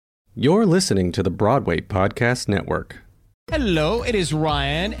You're listening to the Broadway Podcast Network. Hello, it is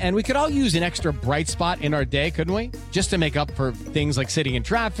Ryan, and we could all use an extra bright spot in our day, couldn't we? Just to make up for things like sitting in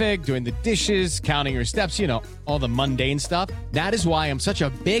traffic, doing the dishes, counting your steps, you know, all the mundane stuff. That is why I'm such a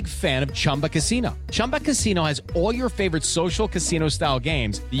big fan of Chumba Casino. Chumba Casino has all your favorite social casino-style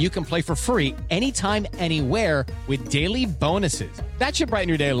games that you can play for free anytime, anywhere with daily bonuses. That should brighten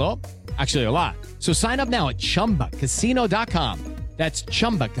your day a little. Actually, a lot. So sign up now at ChumbaCasino.com. That's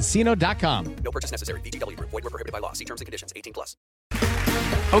ChumbaCasino.com. No purchase necessary. VGW Group. Void where prohibited by law. See terms and conditions. 18+.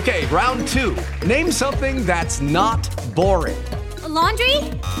 Okay, round two. Name something that's not boring. A laundry?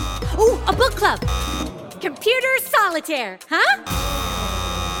 Ooh, a book club. Computer solitaire, huh?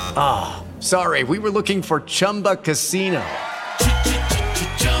 Ah, sorry. We were looking for Chumba Casino.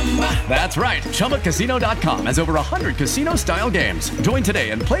 That's right. ChumbaCasino.com has over 100 casino-style games. Join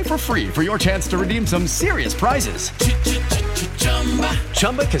today and play for free for your chance to redeem some serious prizes.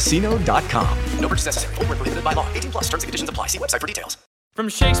 ChumbaCasino.com. No purchase necessary. Void where prohibited by law. 18+. Terms and conditions apply. See website for details. From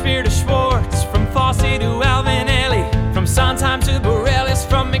Shakespeare to Schwartz, from Fosse to Alvin Ailey, from Sondheim to Bareilles,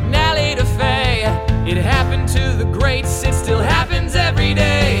 from McNally to Fay. It happened to the greats, it still happens every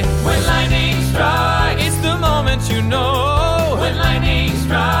day. When lightning strikes, it's the moment you know. When lightning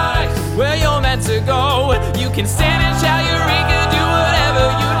strikes, where you're meant to go. You can stand and shout Eureka, do whatever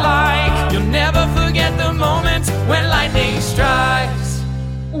you like. You'll never forget the moment when lightning strikes.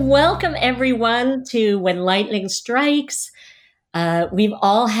 Welcome everyone to When Lightning Strikes. We've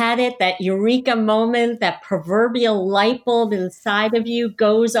all had it, that eureka moment, that proverbial light bulb inside of you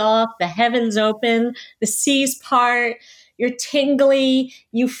goes off, the heavens open, the seas part, you're tingly,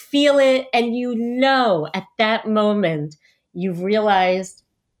 you feel it, and you know at that moment you've realized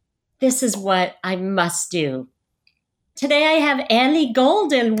this is what I must do. Today I have Annie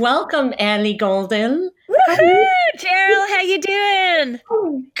Golden. Welcome, Annie Golden. Woohoo! Cheryl, how you doing?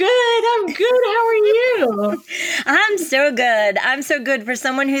 I'm good. How are you? I'm so good. I'm so good. For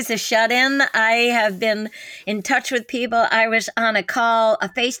someone who's a shut-in, I have been in touch with people. I was on a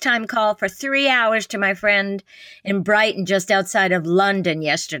FaceTime call for 3 hours to my friend in Brighton, just outside of London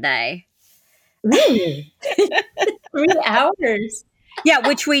yesterday. Really? 3 hours? Yeah,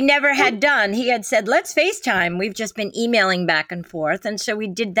 which we never had done. He had said, let's FaceTime. We've just been emailing back and forth. And so we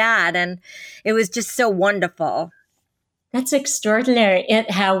did that. And it was just so wonderful. That's extraordinary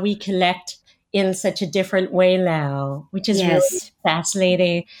how we connect in such a different way now, which is really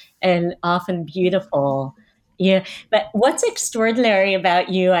fascinating and often beautiful. Yeah. But what's extraordinary about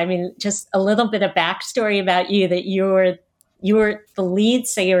you, I mean, just a little bit of backstory about you, that you were the lead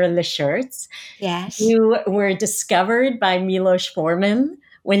singer in The Shirts. Yes. You were discovered by Milos Forman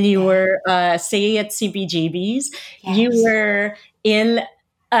when you were singing at CBGB's. Yes. You were in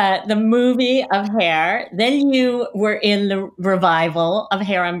the movie of Hair. Then you were in the revival of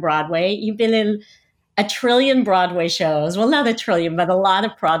Hair on Broadway. You've been in a trillion Broadway shows. Well, not a trillion, but a lot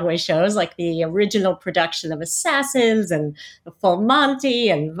of Broadway shows, like the original production of Assassins and The Full Monty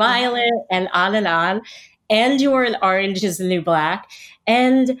and Violet and on and on. And you were in Orange is the New Black,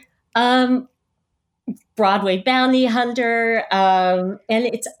 and Broadway Bounty Hunter, and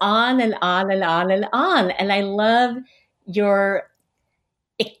it's on and on and on and on. And I love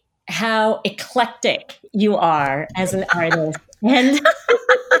how eclectic you are as an artist. And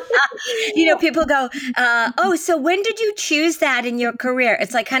people go, oh, so when did you choose that in your career?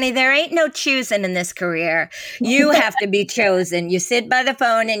 It's like, honey, there ain't no choosing in this career. You have to be chosen. You sit by the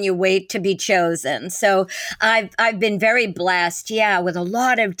phone and you wait to be chosen. So I've been very blessed, with a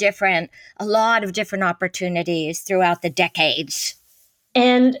lot of different opportunities throughout the decades.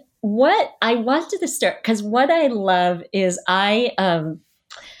 And what I wanted to start, because what I love is I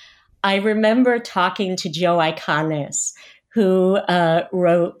remember talking to Joe Iconis, who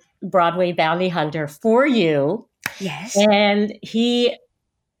wrote Broadway Bounty Hunter for you. Yes. And he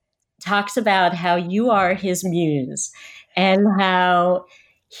talks about how you are his muse and how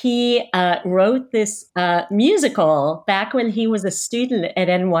he wrote this musical back when he was a student at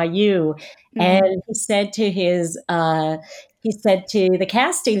NYU. Mm-hmm. And he said to the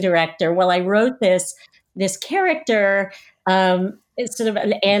casting director, well, I wrote this character, it's sort of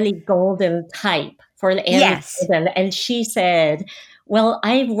an Annie Golden type for an Annie Golden. And she said, well,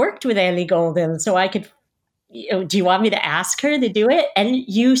 I've worked with Annie Golden, so I could, do you want me to ask her to do it? And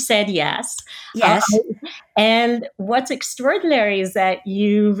you said yes. Yes. And what's extraordinary is that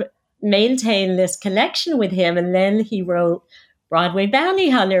you've maintained this connection with him. And then he wrote Broadway Bounty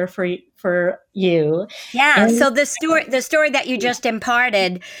Hunter for you. Yeah. And so the story that you just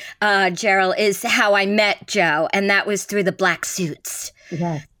imparted, Gerald, is how I met Joe. And that was through the Black Suits.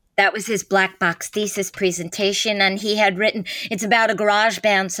 Yes. That was his black box thesis presentation. And he had written, it's about a garage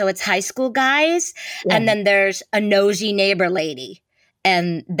band. So it's high school guys. Yeah. And then there's a nosy neighbor lady.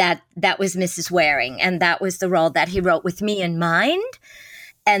 And that was Mrs. Waring. And that was the role that he wrote with me in mind.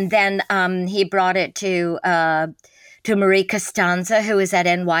 And then he brought it to Marie Costanza, who was at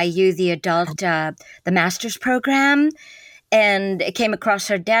NYU, the adult, the master's program. And it came across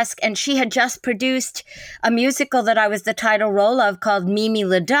her desk, and she had just produced a musical that I was the title role of called Mimi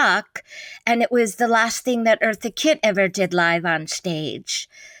Le Duc, and it was the last thing that Eartha Kitt ever did live on stage.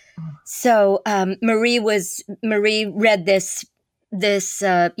 So Marie read this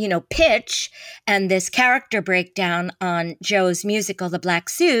pitch and this character breakdown on Joe's musical, The Black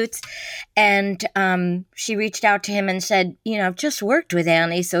Suits. And she reached out to him and said, I've just worked with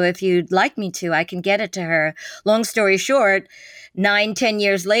Annie, so if you'd like me to, I can get it to her. Long story short, 9-10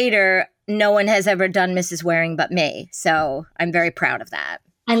 years later, no one has ever done Mrs. Waring but me. So I'm very proud of that.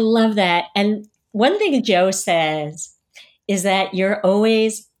 I love that. And one thing Joe says is that you're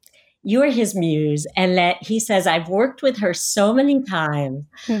his muse, and that he says, I've worked with her so many times.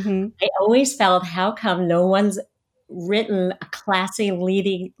 Mm-hmm. I always felt, how come no one's written a classy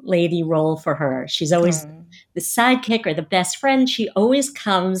leading lady role for her? She's always the sidekick or the best friend. She always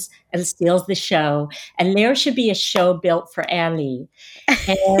comes and steals the show. And there should be a show built for Annie.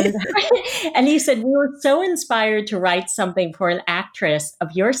 And, and he said, we were so inspired to write something for an actress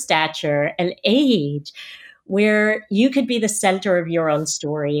of your stature and age, where you could be the center of your own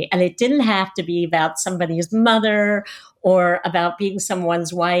story. And it didn't have to be about somebody's mother or about being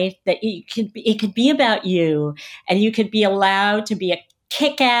someone's wife, that it could be about you. And you could be allowed to be a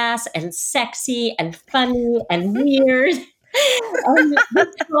kick-ass and sexy and funny and weird.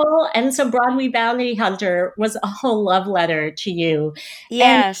 And so Broadway Bounty Hunter was a whole love letter to you.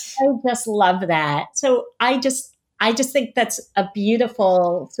 Yes. And I just love that. So I just think that's a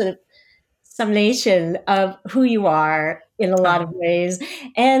beautiful sort of summation of who you are in a lot of ways.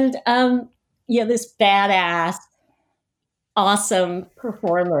 And, this badass, awesome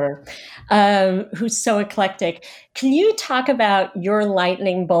performer who's so eclectic. Can you talk about your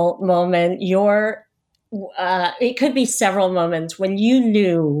lightning bolt moment, it could be several moments when you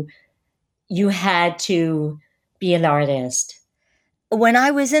knew you had to be an artist? When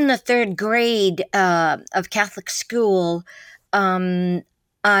I was in the third grade of Catholic school, it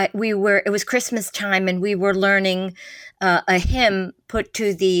was Christmas time, and we were learning a hymn put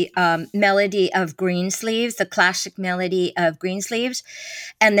to the melody of Greensleeves, the classic melody of Greensleeves.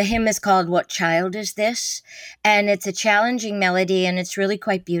 And the hymn is called What Child Is This? And it's a challenging melody, and it's really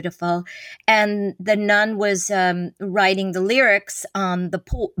quite beautiful. And the nun was writing the lyrics on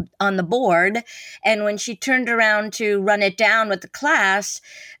the board. And when she turned around to run it down with the class,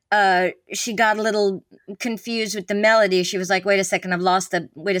 she got a little confused with the melody. She was like, wait a second,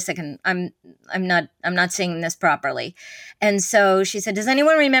 I'm not singing this properly. And so she said, does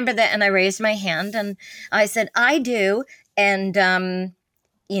anyone remember that? And I raised my hand, and I said, I do. And,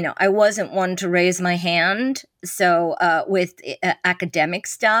 I wasn't one to raise my hand. So with academic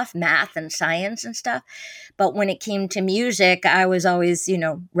stuff, math and science and stuff. But when it came to music, I was always,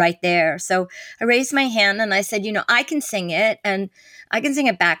 right there. So I raised my hand and I said, I can sing it, and I can sing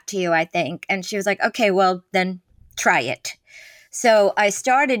it back to you, I think. And she was like, okay, well, then try it. So I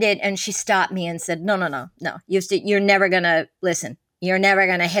started it, and she stopped me and said, no. You're never going to listen. You're never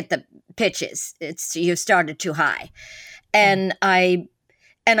going to hit the pitches. You've started too high. And I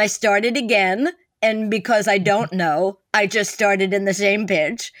started again. And because I don't know, I just started in the same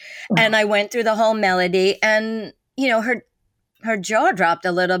pitch, and I went through the whole melody, and, her jaw dropped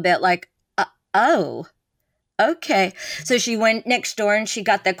a little bit, like, oh, okay. So she went next door, and she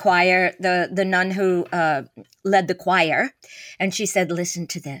got the choir, the nun who led the choir, and she said, listen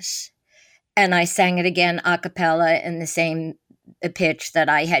to this. And I sang it again a cappella in the same pitch that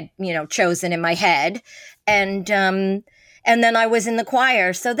I had, chosen in my head. And then I was in the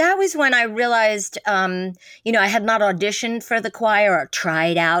choir. So that was when I realized, I had not auditioned for the choir or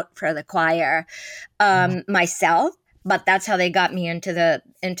tried out for the choir myself, but that's how they got me into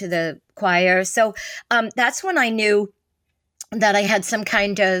the choir. So that's when I knew that I had some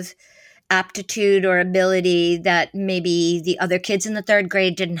kind of aptitude or ability that maybe the other kids in the third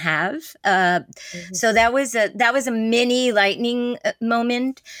grade didn't have. So that was a mini lightning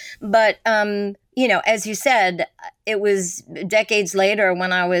moment. But as you said, it was decades later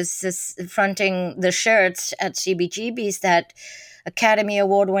when I was fronting the shirts at CBGB's that Academy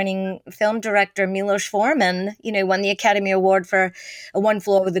Award-winning film director Milos Forman, won the Academy Award for One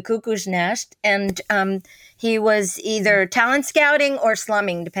Flew Over the Cuckoo's Nest. And he was either talent scouting or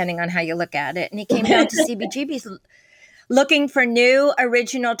slumming, depending on how you look at it. And he came down to CBGB's looking for new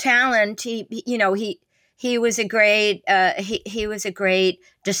original talent. He was a great he was a great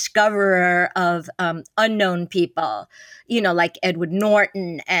discoverer of unknown people, like Edward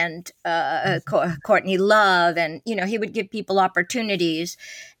Norton and Courtney Love, and he would give people opportunities,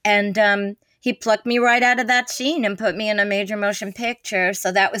 and he plucked me right out of that scene and put me in a major motion picture.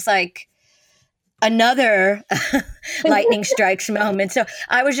 So that was like another lightning strikes moment. So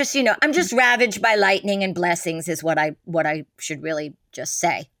I was just, I'm just ravaged by lightning and blessings is what I should really just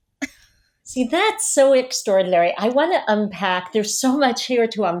say. See, that's so extraordinary. I want to unpack. There's so much here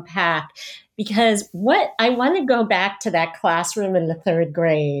to unpack because I want to go back to that classroom in the third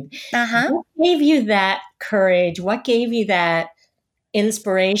grade. What gave you that courage? What gave you that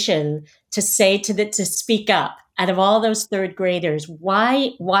inspiration to say to speak up out of all those third graders?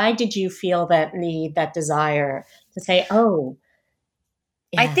 Why did you feel that need, that desire to say, oh,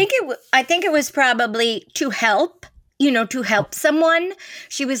 yeah. I think it was probably to help. To help someone.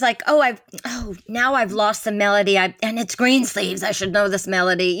 She was like, now I've lost the melody. And it's Greensleeves. I should know this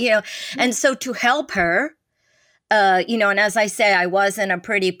melody, And so to help her, and as I say, I wasn't a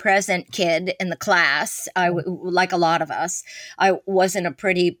pretty present kid in the class. Like a lot of us, I wasn't a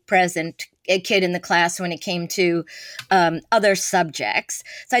pretty present kid in the class when it came to other subjects.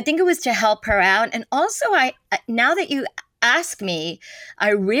 So I think it was to help her out. And also, now that you ask me, I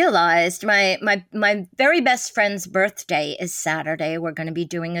realized my very best friend's birthday is Saturday. We're going to be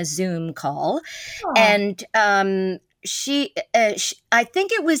doing a Zoom call. Aww. And she I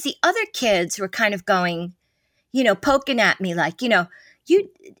think it was the other kids were kind of going, poking at me like,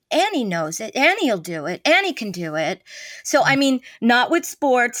 Annie knows it. Annie'll do it. Annie can do it. So, I mean, not with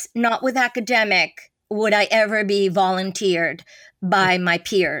sports, not with academic would I ever be volunteered by my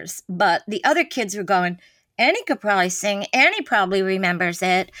peers. But the other kids were going, Annie could probably sing. Annie probably remembers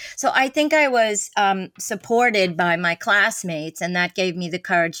it. So I think I was supported by my classmates, and that gave me the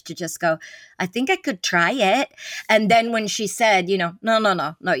courage to just go, I think I could try it. And then when she said,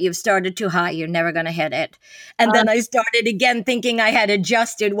 no, you've started too high. You're never going to hit it. And then I started again thinking I had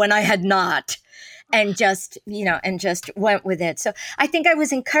adjusted when I had not, and just went with it. So I think I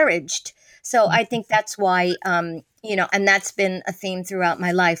was encouraged. So I think that's why, and that's been a theme throughout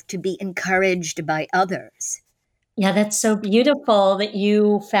my life, to be encouraged by others. Yeah, that's so beautiful that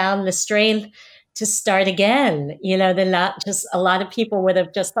you found the strength to start again. Just a lot of people would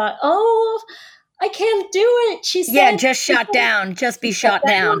have just thought, oh, I can't do it. She said, yeah, just shut down, just be shut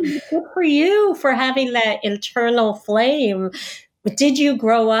down. Good for you for having that internal flame. But did you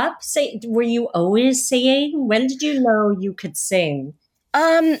grow up? Were you always singing? When did you know you could sing?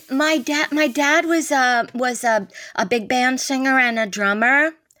 My dad was a big band singer and a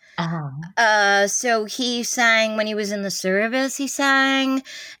drummer. So he sang when he was in the service, he sang,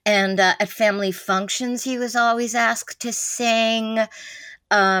 and at family functions, he was always asked to sing.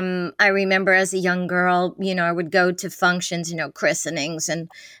 I remember as a young girl, I would go to functions, christenings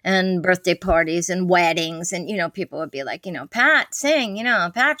and birthday parties and weddings, and, people would be like, Pat, sing,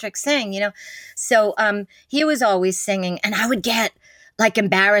 Patrick, sing, So, he was always singing, and I would get like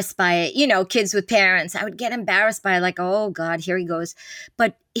embarrassed by it, kids with parents. I would get embarrassed by it, like, oh God, here he goes.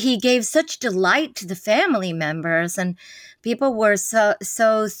 But he gave such delight to the family members, and people were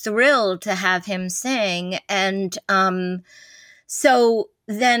so thrilled to have him sing. And so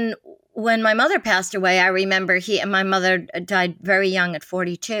then when my mother passed away, I remember my mother died very young at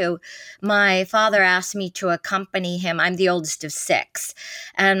 42. My father asked me to accompany him. I'm the oldest of 6.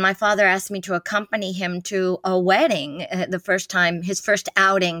 And my father asked me to accompany him to a wedding, his first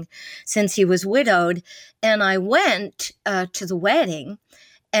outing since he was widowed. And I went to the wedding,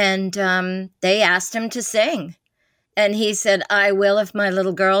 and they asked him to sing. And he said, I will if my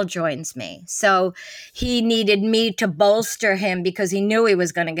little girl joins me. So he needed me to bolster him because he knew he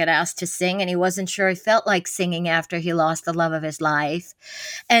was going to get asked to sing, and he wasn't sure he felt like singing after he lost the love of his life.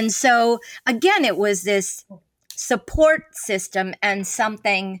 And so, again, it was this support system and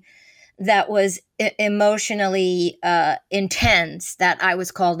something that was emotionally intense that I was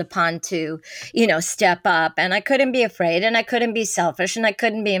called upon to, step up. And I couldn't be afraid, and I couldn't be selfish, and I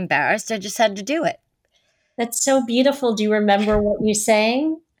couldn't be embarrassed. I just had to do it. That's so beautiful. Do you remember what you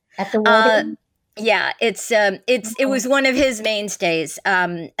sang at the wedding? Yeah, it was one of his mainstays,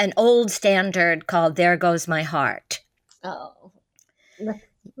 an old standard called "There Goes My Heart." Oh,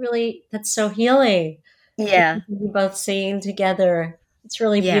 that's so healing. Yeah, you both singing together. It's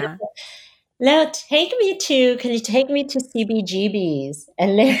really beautiful. Now, can you take me to CBGB's?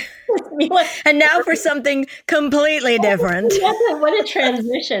 And And now for something completely different. What a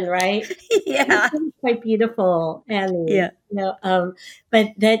transition, right? Yeah. It's quite beautiful, Annie. Yeah.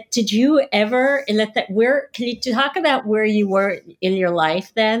 But did you ever, can you talk about where you were in your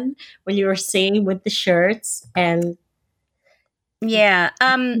life then when you were singing with the shirts and Yeah.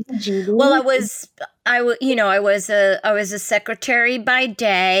 Judy? Well, I was a secretary by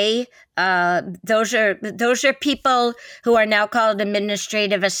day. Those are people who are now called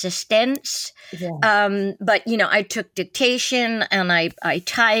administrative assistants. Yeah. But I took dictation and I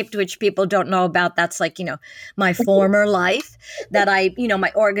typed, which people don't know about. That's like, my former life that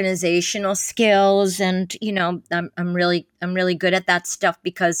my organizational skills and, I'm really good at that stuff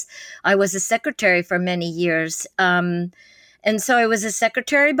because I was a secretary for many years. And so I was a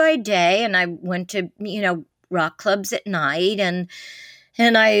secretary by day and I went to, rock clubs at night and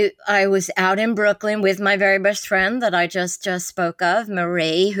I was out in Brooklyn with my very best friend that I just spoke of,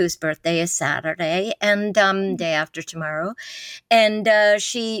 Marie, whose birthday is Saturday and day after tomorrow. And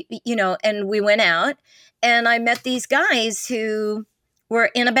she, and we went out and I met these guys who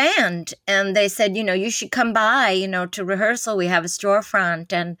were in a band and they said, you should come by, to rehearsal. We have a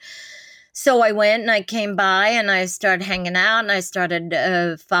storefront. And so I went and I came by and I started hanging out and I started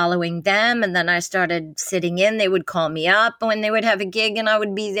following them. And then I started sitting in. They would call me up when they would have a gig and I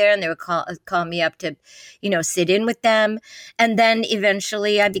would be there and they would call me up to, sit in with them. And then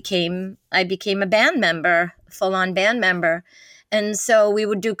eventually I became a band member, full-on band member. And so we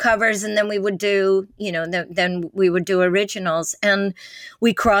would do covers and then we would do, then we would do originals. And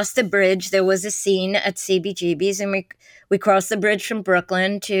we crossed the bridge. There was a scene at CBGB's and we crossed the bridge from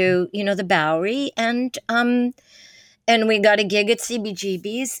Brooklyn to, the Bowery and we got a gig at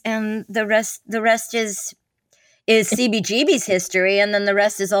CBGB's and the rest is CBGB's history. And then the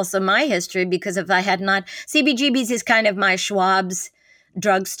rest is also my history because if I had not, CBGB's is kind of my Schwab's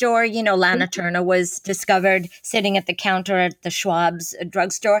drugstore. Lana Turner was discovered sitting at the counter at the Schwab's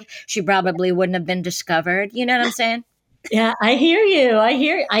drugstore. She probably wouldn't have been discovered. You know what I'm saying? Yeah, I hear you.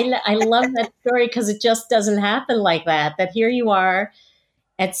 I love that story because it just doesn't happen like that. That here you are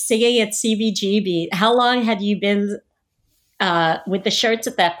singing at CBGB. How long had you been with the shirts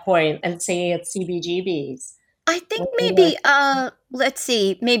at that point and singing at CBGB's? I think maybe, let's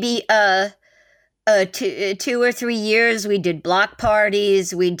see, maybe 2 or 3 years. We did block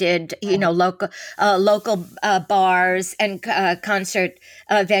parties. We did, local bars and concert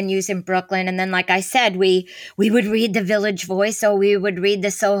venues in Brooklyn. And then, like I said, we would read the Village Voice or we would read the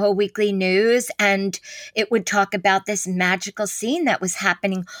Soho Weekly News, and it would talk about this magical scene that was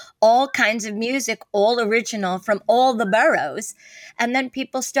happening. All kinds of music, all original from all the boroughs. And then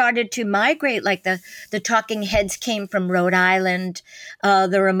people started to migrate, like the Talking Heads came from Rhode Island. The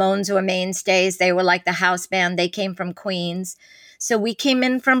Ramones were mainstays. They were like the house band. They came from Queens. So we came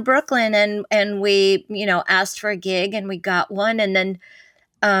in from Brooklyn and we, asked for a gig and we got one. And then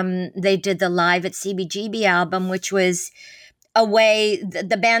they did the Live at CBGB album, which was a way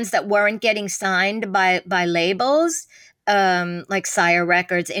the bands that weren't getting signed by labels, like Sire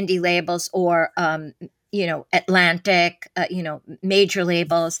Records, indie labels, or Atlantic, major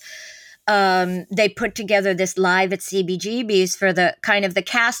labels. They put together this Live at CBGB's for the kind of the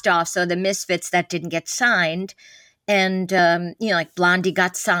cast off, so the misfits that didn't get signed. And, like Blondie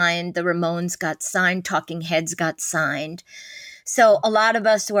got signed, the Ramones got signed, Talking Heads got signed. So a lot of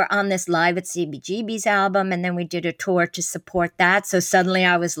us were on this Live at CBGB's album, and then we did a tour to support that. So suddenly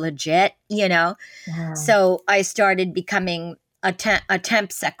I was legit, Wow. So I started becoming a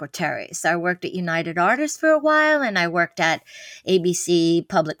temp secretary. So I worked at United Artists for a while, and I worked at ABC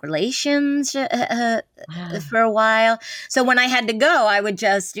Public Relations for a while. So when I had to go, I would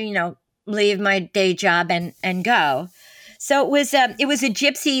just, leave my day job and go. So it was a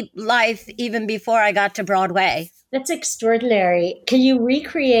gypsy life even before I got to Broadway. That's extraordinary. Can you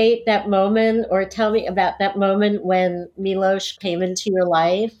recreate that moment or tell me about that moment when Milos came into your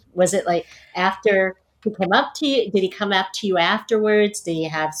life? Was it like after he came up to you? Did he come up to you afterwards? Did you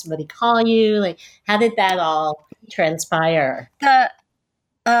have somebody call you? Like, how did that all transpire?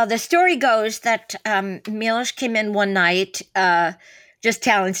 The story goes that Milos came in one night, just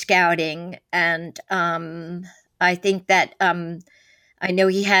talent scouting, and I think that I know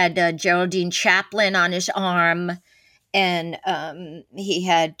he had Geraldine Chaplin on his arm, and he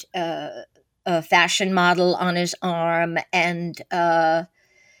had a fashion model on his arm, and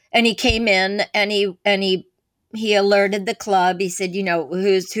he came in and he alerted the club. He said,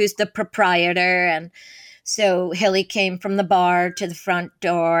 who's the proprietor? And so Hilly came from the bar to the front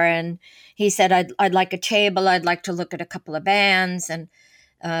door and he said, I'd like a table. I'd like to look at a couple of bands. And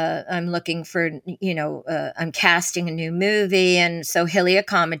I'm looking for, I'm casting a new movie. And so Hilly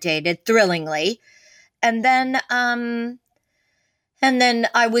accommodated thrillingly. And then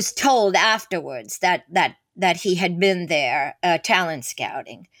I was told afterwards that he had been there talent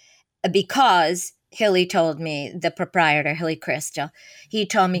scouting, because Hilly told me, the proprietor, Hilly Crystal, he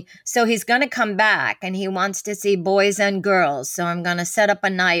told me, so he's going to come back and he wants to see boys and girls. So I'm going to set up a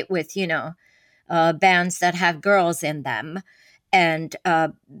night with, bands that have girls in them. And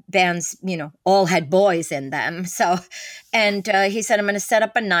bands, all had boys in them. So, and he said, I'm going to set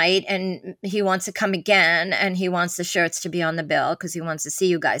up a night, and he wants to come again, and he wants the shirts to be on the bill because he wants to see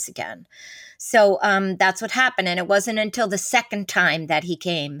you guys again. So that's what happened. And it wasn't until the second time that he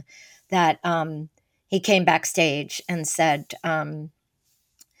came that he came backstage and said,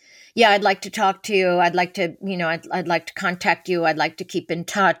 yeah, I'd like to talk to you. I'd like to, I'd like to contact you. I'd like to keep in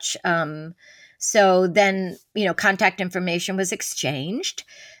touch. So then, contact information was exchanged,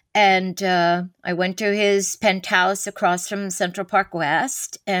 and I went to his penthouse across from Central Park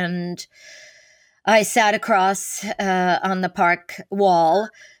West, and I sat across on the park wall.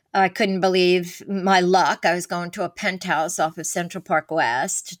 I couldn't believe my luck. I was going to a penthouse off of Central Park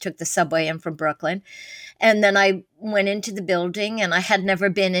West, took the subway in from Brooklyn, and then I went into the building, and I had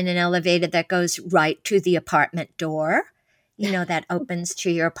never been in an elevator that goes right to the apartment door. That opens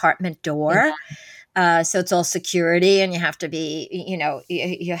to your apartment door. So it's all security, and you have to be,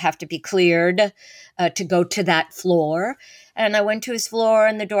 you have to be cleared to go to that floor. And I went to his floor,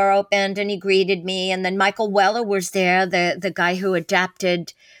 and the door opened, and he greeted me. And then Michael Weller was there, the guy who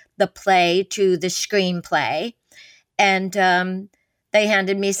adapted the play to the screenplay. And they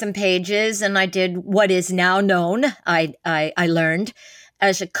handed me some pages, and I did what is now known, I learned,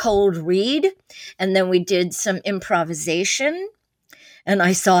 as a cold read. And then we did some improvisation, and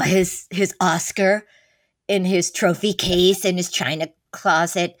I saw his Oscar in his trophy case in his china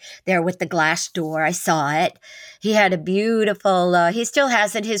closet there with the glass door. I saw it. He had a beautiful, he still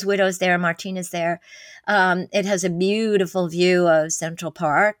has it. His widow's there, Martina's there. It has a beautiful view of Central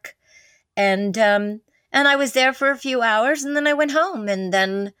Park. And I was there for a few hours, and then I went home, and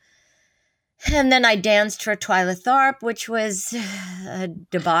then I danced for Twyla Tharp, which was a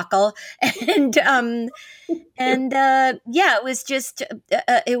debacle. And it was just,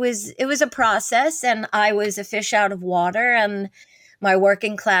 it was a process, and I was a fish out of water, and my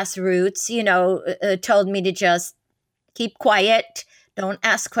working class roots, told me to just keep quiet, don't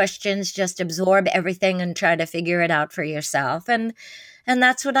ask questions, just absorb everything and try to figure it out for yourself. And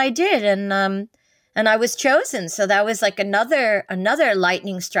that's what I did. And I was chosen. So that was like another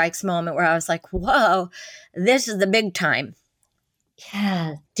lightning strikes moment where I was like, whoa, this is the big time.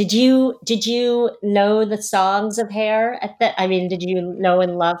 Yeah. Did you know the songs of Hair did you know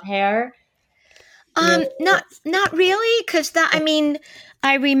and love Hair? Not really. Cause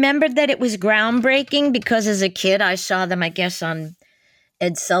I remembered that it was groundbreaking because as a kid, I saw them, I guess, on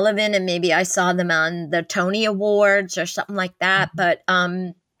Ed Sullivan, and maybe I saw them on the Tony Awards or something like that. But,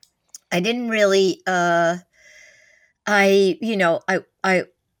 I didn't really, I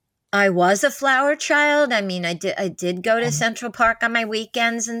was a flower child. I did go to Central Park on my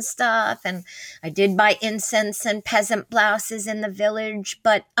weekends and stuff. And I did buy incense and peasant blouses in the village,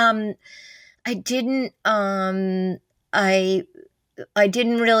 but, I didn't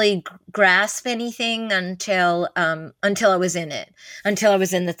really grasp anything until I was in it, until I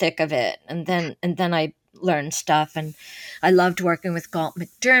was in the thick of it. And then I learned stuff, and I loved working with Galt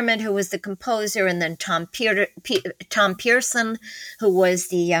McDermott, who was the composer, and then Tom Pearson, who was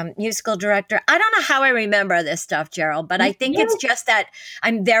the musical director. I don't know how I remember this stuff, Gerald, but I think it's just that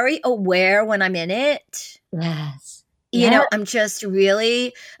I'm very aware when I'm in it. Yes. I'm just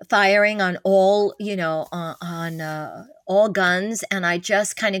really firing on all, all guns. And I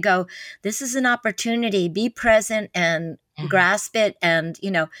just kind of go, this is an opportunity, be present and grasp it. And,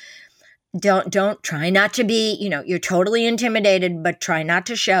 don't try not to be, you're totally intimidated, but try not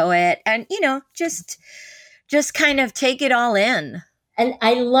to show it. And, just kind of take it all in. And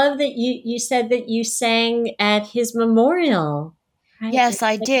I love that you said that you sang at his memorial. Right? Yes,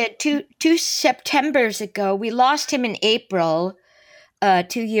 I did. Two Septembers ago. We lost him in April,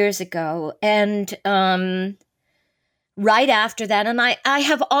 2 years ago. And right after that, and I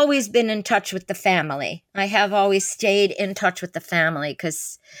have always been in touch with the family. I have always stayed in touch with the family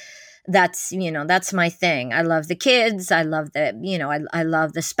because that's my thing. I love the kids. I love I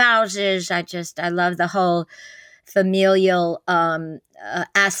love the spouses. I love the whole familial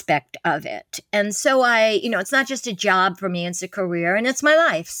aspect of it. And so it's not just a job for me, it's a career and it's my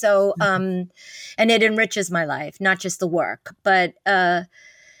life. So, and it enriches my life, not just the work, but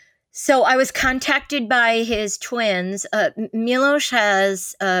So I was contacted by his twins. Milos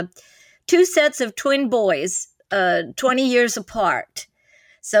has 2 sets of twin boys, 20 years apart.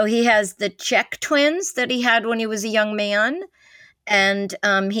 So he has the Czech twins that he had when he was a young man, and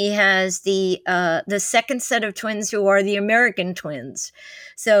he has the second set of twins who are the American twins.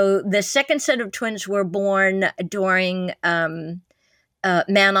 So the second set of twins were born during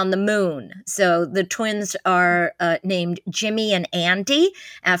Man on the Moon. So the twins are named Jimmy and Andy,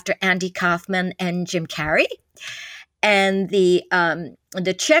 after Andy Kaufman and Jim Carrey. And the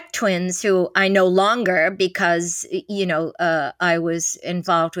Czech twins, who I know longer because, I was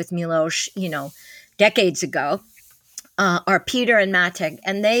involved with Milos, decades ago, are Peter and Matek.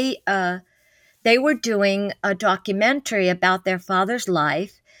 And they were doing a documentary about their father's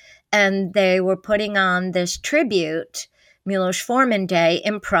life, and they were putting on this tribute, Milos Forman Day,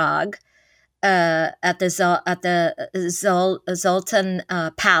 in Prague, at the Zoltan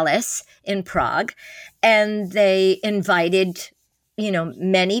Palace in Prague, and they invited,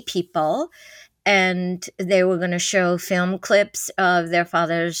 many people, and they were going to show film clips of their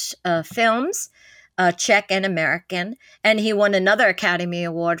father's films, Czech and American, and he won another Academy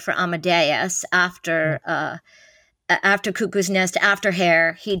Award for Amadeus after Cuckoo's Nest, after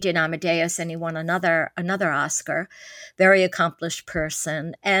Hair. He did Amadeus, and he won another Oscar. Very accomplished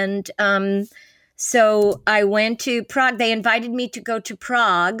person. And so I went to Prague. They invited me to go to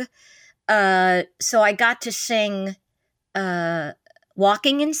Prague. So I got to sing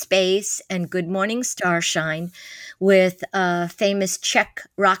Walking in Space and Good Morning Starshine with a famous Czech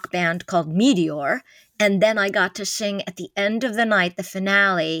rock band called Meteor. And then I got to sing at the end of the night, the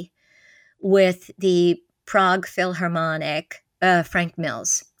finale, with the Prague Philharmonic, Frank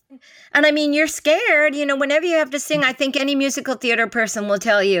Mills. And I mean, you're scared, whenever you have to sing. I think any musical theater person will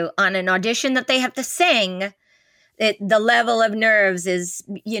tell you on an audition that they have to sing, the level of nerves is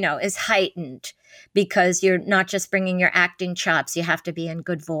heightened, because you're not just bringing your acting chops. You have to be in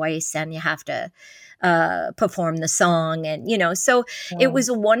good voice, and you have to perform the song. And, so It was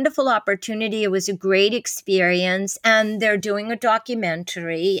a wonderful opportunity. It was a great experience. And they're doing a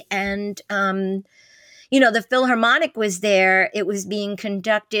documentary, and, the Philharmonic was there. It was being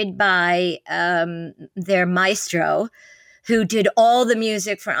conducted by their maestro, who did all the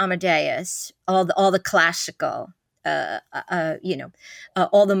music for Amadeus, all the classical, all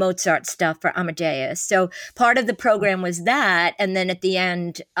the Mozart stuff for Amadeus. So part of the program was that, and then at the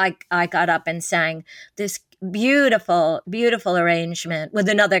end, I got up and sang this beautiful, beautiful arrangement with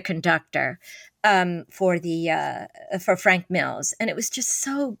another conductor for Frank Mills, and it was just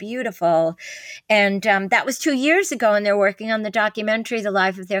so beautiful. And that was 2 years ago, and they're working on the documentary, The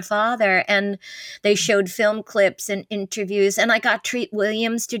Life of Their Father, and they showed film clips and interviews. And I got Treat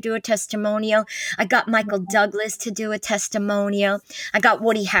Williams to do a testimonial. I got Michael Douglas to do a testimonial. I got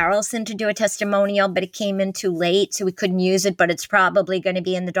Woody Harrelson to do a testimonial, but it came in too late, so we couldn't use it. But it's probably going to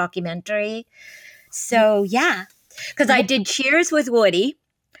be in the documentary. So yeah, because I did Cheers with Woody.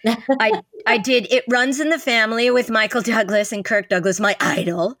 I did It Runs in the Family with Michael Douglas and Kirk Douglas, my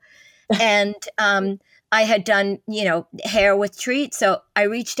idol. And I had done, Hair with Treat. So I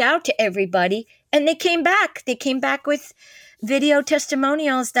reached out to everybody, and they came back. They came back with video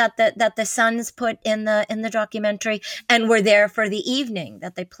testimonials that the sons put in the documentary, and were there for the evening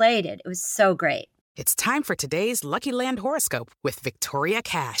that they played it. It was so great. It's time for today's Lucky Land horoscope with Victoria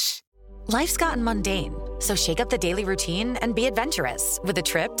Cash. Life's gotten mundane, so shake up the daily routine and be adventurous with a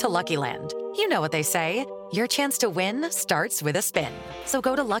trip to Lucky Land. You know what they say, your chance to win starts with a spin. So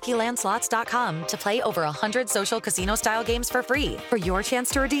go to LuckyLandSlots.com to play over 100 social casino-style games for free for your chance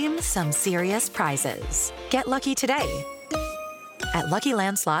to redeem some serious prizes. Get lucky today at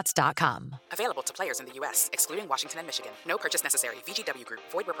LuckyLandSlots.com. Available to players in the U.S., excluding Washington and Michigan. No purchase necessary. VGW Group.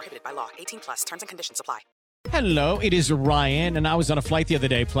 Void where prohibited by law. 18+. Terms and conditions apply. Hello, it is Ryan, and I was on a flight the other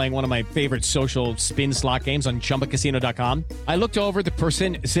day playing one of my favorite social spin slot games on ChumbaCasino.com. I looked over at the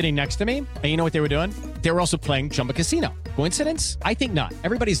person sitting next to me, and you know what they were doing? They were also playing Chumba Casino. Coincidence? I think not.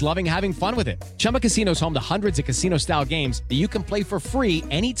 Everybody's loving having fun with it. Chumba Casino is home to hundreds of casino-style games that you can play for free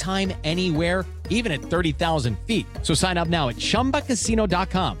anytime, anywhere, even at 30,000 feet. So sign up now at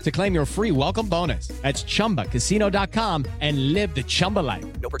ChumbaCasino.com to claim your free welcome bonus. That's ChumbaCasino.com and live the Chumba life.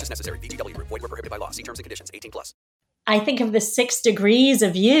 No purchase necessary. VGW Group. Void where prohibited by law. See terms and conditions. 18+. I think of the 6 degrees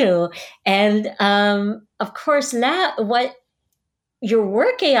of you. And of course, now what you're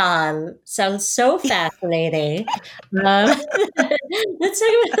working on sounds so fascinating. Let's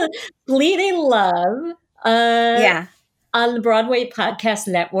talk about Bleeding Love on the Broadway Podcast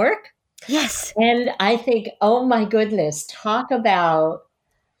Network. Yes. And I think, oh my goodness, talk about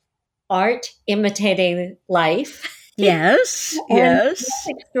art imitating life. Yes, And yes. that's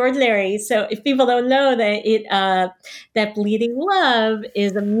extraordinary. So if people don't know that that Bleeding Love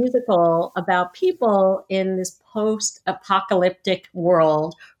is a musical about people in this post-apocalyptic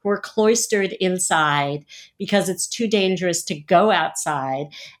world who are cloistered inside because it's too dangerous to go outside.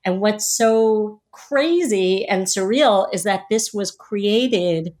 And what's so crazy and surreal is that this was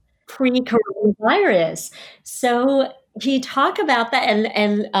created pre-coronavirus. So can you talk about that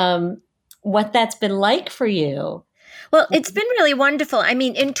and what that's been like for you? Well, it's been really wonderful. I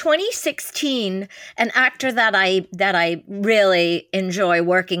mean, in 2016, an actor that I really enjoy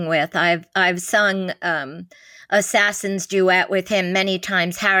working with, I've sung Assassin's Duet with him many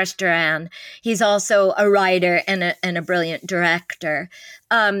times, Harris Duran. He's also a writer and a brilliant director.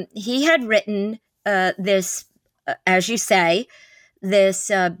 He had written this, as you say, this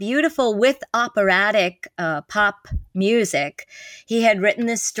beautiful with operatic pop music. He had written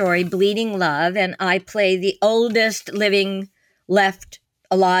this story, Bleeding Love, and I play the oldest living left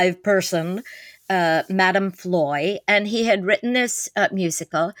alive person, Madame Floy, and he had written this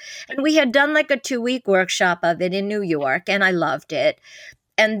musical, and we had done like a 2-week workshop of it in New York, and I loved it.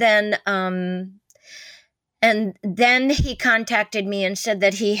 And then he contacted me and said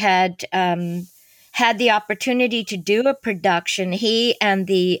that he had the opportunity to do a production. He and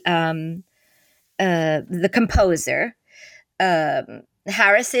the composer,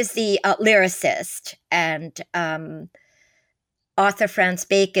 Harris is the lyricist, and Arthur Franz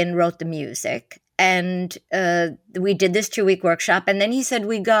Bacon wrote the music. And we did this 2-week workshop, and then he said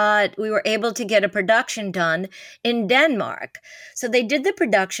we were able to get a production done in Denmark. So they did the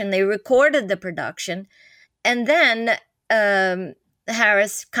production, they recorded the production, and then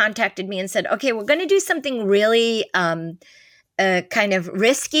Harris contacted me and said, okay, we're going to do something really kind of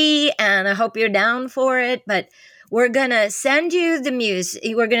risky, and I hope you're down for it, but we're going to send you the music.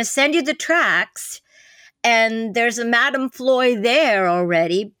 We're going to send you the tracks, and there's a Madame Floy there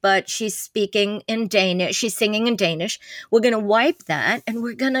already, but she's speaking in Danish. She's singing in Danish. We're going to wipe that, and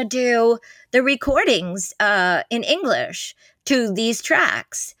we're going to do the recordings in English to these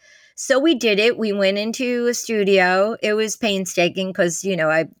tracks. So we did it. We went into a studio. It was painstaking because,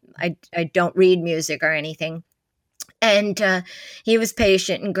 I don't read music or anything. And he was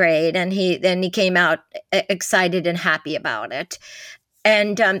patient and great. And he came out excited and happy about it.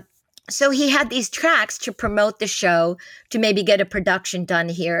 And so he had these tracks to promote the show, to maybe get a production done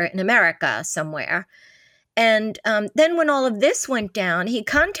here in America somewhere. And then when all of this went down, he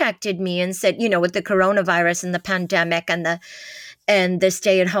contacted me and said, with the coronavirus and the pandemic and the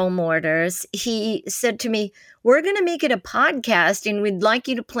stay-at-home orders, he said to me, we're going to make it a podcast, and we'd like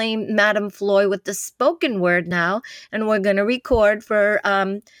you to play Madame Floy with the spoken word now, and we're going to record for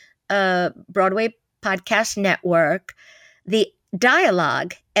Broadway Podcast Network the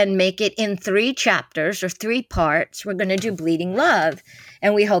dialogue and make it in 3 chapters or 3 parts. We're going to do Bleeding Love,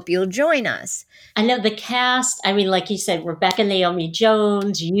 and we hope you'll join us. I know the cast. I mean, like you said, Rebecca Naomi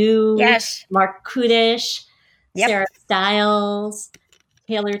Jones, you, yes, Mark Kudish, yep, Sarah Stiles,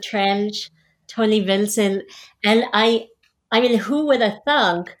 Taylor Trench, Tony Vincent. And I mean, who would have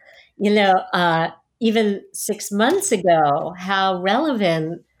thunk, even 6 months ago, how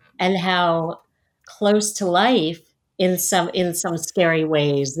relevant and how close to life in some scary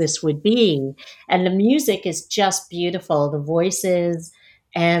ways this would be. And the music is just beautiful, the voices.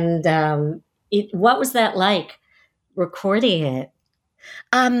 And what was that like, recording it?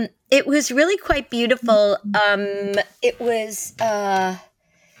 It was really quite beautiful.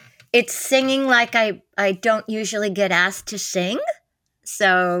 It's singing like I don't usually get asked to sing.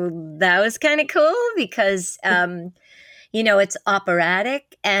 So that was kind of cool because, it's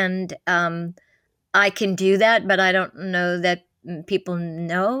operatic, and I can do that, but I don't know that people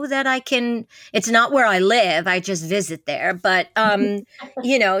know that I can. It's not where I live. I just visit there. But,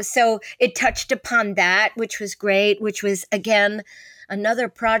 so it touched upon that, which was great, which was, again, another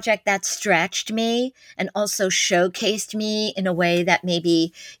project that stretched me and also showcased me in a way that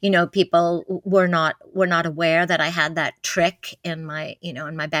maybe, people were not aware that I had that trick in my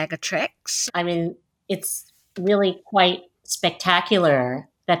bag of tricks. I mean, it's really quite spectacular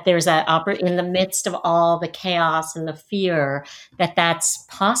that there's that in the midst of all the chaos and the fear that's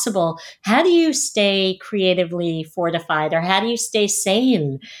possible. How do you stay creatively fortified, or how do you stay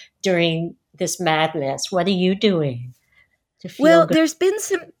sane during this madness? What are you doing? Well, there's been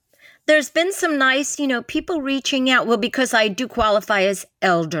some nice, people reaching out. Well, because I do qualify as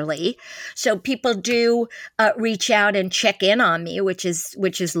elderly, so people do reach out and check in on me, which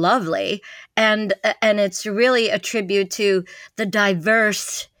is lovely, and it's really a tribute to the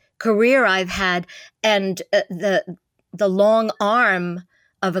diverse career I've had and the long arm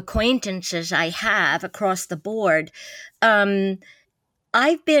of acquaintances I have across the board.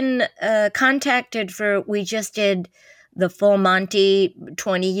 I've been contacted for, we just did the Full Monty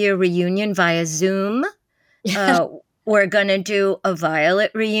 20-year reunion via Zoom. We're going to do a Violet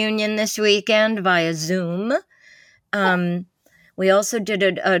reunion this weekend via Zoom. We also did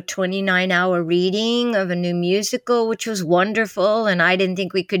a 29-hour reading of a new musical, which was wonderful. And I didn't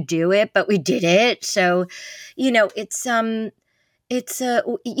think we could do it, but we did it. So, it's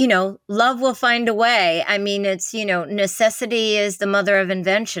love will find a way. I mean, it's, necessity is the mother of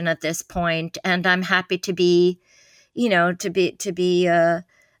invention at this point. And I'm happy to be, to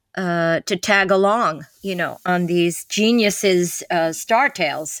tag along, on these geniuses' star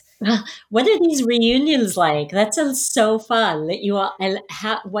tales. What are these reunions like? That sounds so fun. That you all, and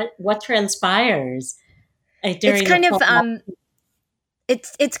what transpires during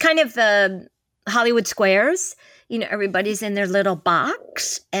it's kind of Hollywood Squares. Everybody's in their little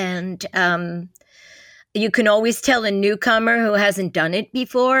box, and you can always tell a newcomer who hasn't done it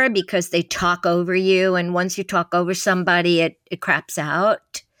before because they talk over you, and once you talk over somebody, it craps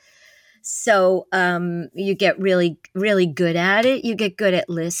out. So you get really, really good at it. You get good at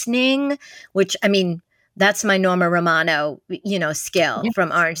listening, which, I mean, that's my Norma Romano, skill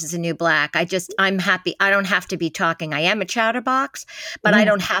from Orange is the New Black. I'm happy. I don't have to be talking. I am a chatterbox, but I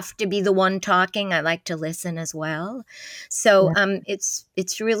don't have to be the one talking. I like to listen as well. So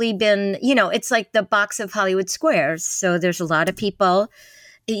it's really been, it's like the box of Hollywood Squares. So there's a lot of people,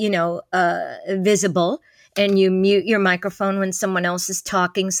 visible. And you mute your microphone when someone else is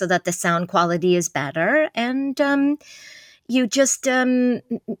talking so that the sound quality is better. And you just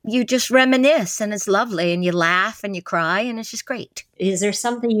reminisce, and it's lovely. And you laugh and you cry, and it's just great. Is there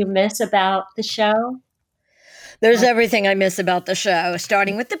something you miss about the show? There's everything I miss about the show,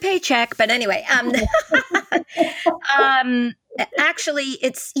 starting with the paycheck. But anyway, actually,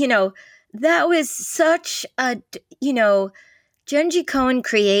 it's, that was such a, Jenji Kohan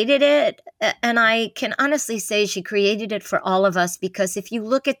created it, and I can honestly say she created it for all of us, because if you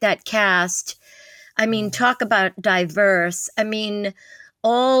look at that cast, I mean, talk about diverse. I mean,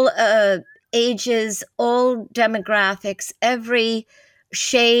 all ages, all demographics, every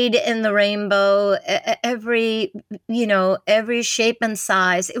shade in the rainbow, every shape and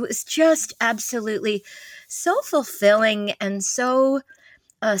size. It was just absolutely so fulfilling and so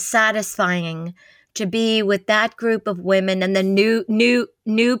satisfying to be with that group of women and the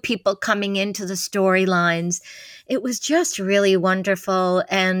new people coming into the storylines. It was just really wonderful.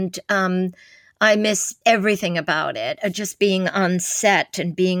 And I miss everything about it. Just being on set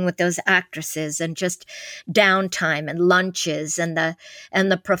and being with those actresses, and just downtime and lunches and the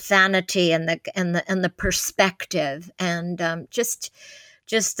profanity and the perspective, and just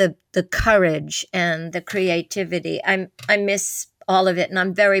the courage and the creativity. I miss all of it, and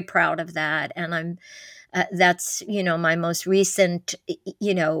I'm very proud of that. And I'm that's my most recent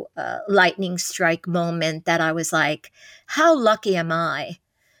lightning strike moment, that I was like, how lucky am I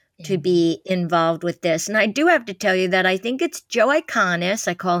to be involved with this? And I do have to tell you that I think it's Joe Iconis.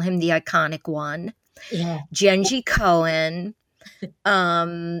 I call him the iconic one. Yeah. Jenji Kohan.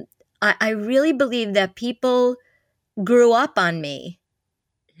 I really believe that people grew up on me,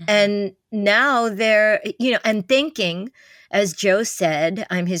 and now they're and thinking, as Joe said,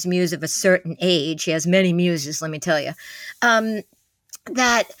 I'm his muse of a certain age. He has many muses, let me tell you.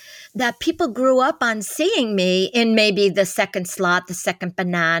 That people grew up on seeing me in maybe the second slot, the second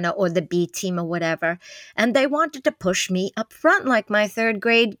banana, or the B team or whatever. And they wanted to push me up front like my third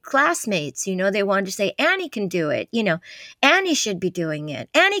grade classmates. They wanted to say, Annie can do it. Annie should be doing it.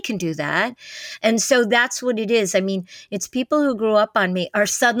 Annie can do that. And so that's what it is. I mean, it's people who grew up on me are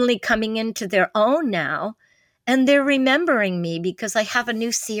suddenly coming into their own now. And they're remembering me because I have a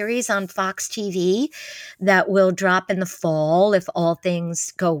new series on Fox TV that will drop in the fall if all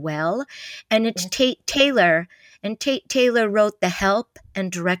things go well. And it's Tate Taylor. And Tate Taylor wrote The Help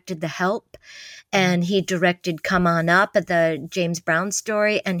and directed The Help. And he directed Come On Up, the James Brown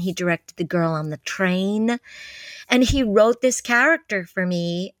story. And he directed The Girl on the Train. And he wrote this character for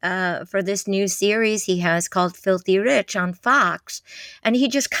me for this new series he has called Filthy Rich on Fox. And he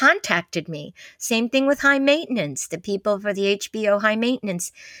just contacted me. Same thing with High Maintenance. The people for the HBO High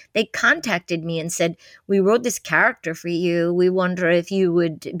Maintenance, they contacted me and said, we wrote this character for you. We wonder if you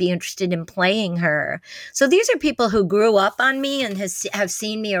would be interested in playing her. So these are people who grew up on me and have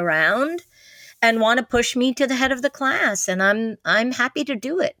seen me around and want to push me to the head of the class. And I'm happy to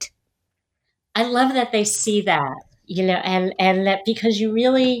do it. I love that they see that, and that, because you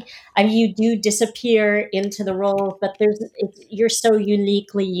really, you do disappear into the role, but you're so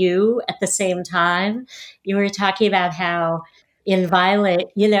uniquely you at the same time. You were talking about how in Violet,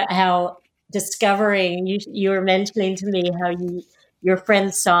 you know, how discovering, you were mentioning to me how your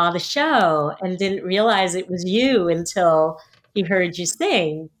friend saw the show and didn't realize it was you until he heard you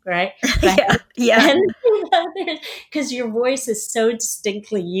sing, right? Yeah. Because your voice is so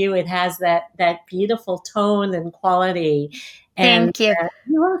distinctly you. It has that beautiful tone and quality. And Thank you.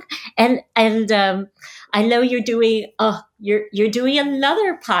 You're welcome. And I know you're doing you're doing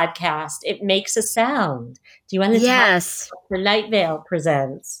another podcast. It Makes a Sound. Do you want to Yes. talk about the Night Vale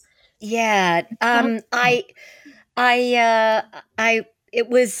presents? Yeah. It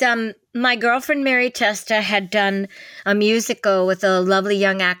was my girlfriend Mary Testa had done a musical with a lovely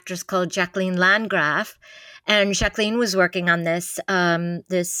young actress called Jacqueline Landgraf, and Jacqueline was working on this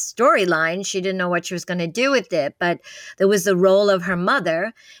storyline. She didn't know what she was going to do with it, but there was the role of her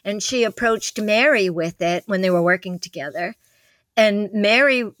mother, and she approached Mary with it when they were working together. And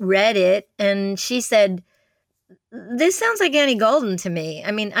Mary read it, and she said, "This sounds like Annie Golden to me.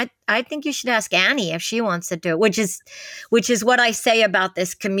 I mean, I think you should ask Annie if she wants to do it," which is what I say about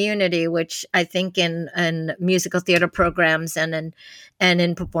this community, which I think in musical theater programs and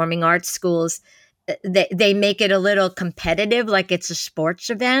in performing arts schools, they make it a little competitive, like it's a sports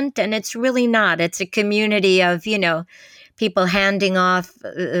event, and it's really not. It's a community of, you know, people handing off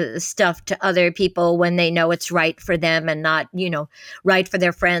stuff to other people when they know it's right for them and not, you know, right for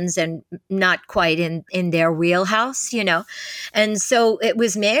their friends and not quite in their wheelhouse, you know. And so it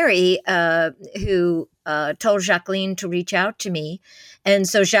was Mary who told Jacqueline to reach out to me. And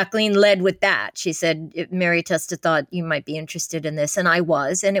so Jacqueline led with that. She said, Mary Testa thought you might be interested in this. And I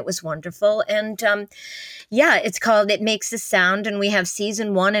was, and it was wonderful. And it's called It Makes a Sound. And we have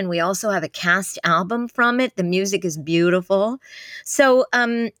season 1, and we also have a cast album from it. The music is beautiful. So,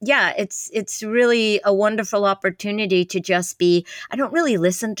 it's really a wonderful opportunity to just be, I don't really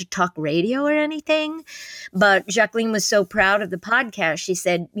listen to talk radio or anything, but Jacqueline was so proud of the podcast. She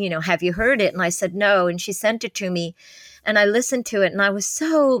said, you know, have you heard it? And I said, no. And she sent it to me. And I listened to it, and I was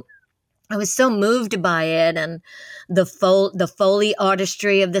so moved by it, and the Foley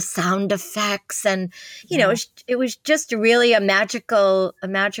artistry of the sound effects, and you know, it was just really a magical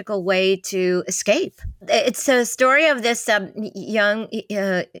way to escape. It's a story of this young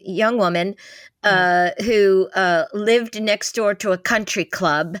woman who lived next door to a country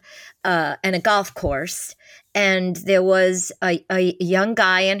club and a golf course. And there was a young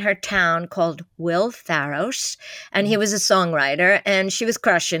guy in her town called Will Faros, and he was a songwriter, and she was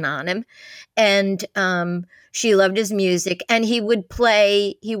crushing on him. And she loved his music, and he would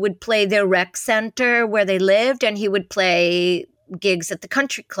play their rec center where they lived, and he would play gigs at the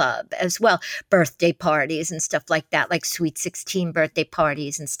country club as well, birthday parties and stuff like that, like Sweet 16 birthday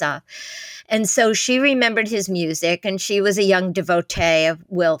parties and stuff. And so she remembered his music, and she was a young devotee of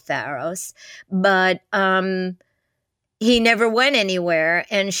Will Faros, but he never went anywhere,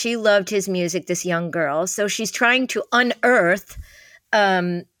 and she loved his music, this young girl. So she's trying to unearth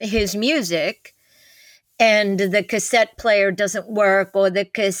his music, and the cassette player doesn't work, or the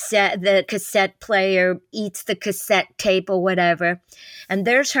cassette player eats the cassette tape or whatever. And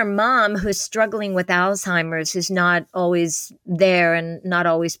there's her mom, who's struggling with Alzheimer's, who's not always there and not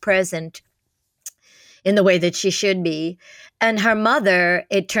always present in the way that she should be. And her mother,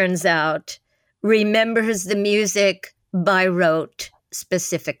 it turns out, remembers the music by rote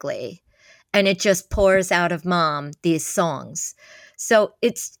specifically. And it just pours out of mom, these songs. So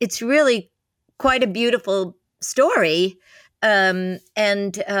it's really quite a beautiful story. And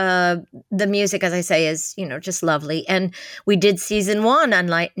the music, as I say, is, you know, just lovely. And we did season 1 on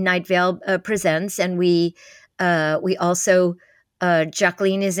Night Vale Presents. And we also,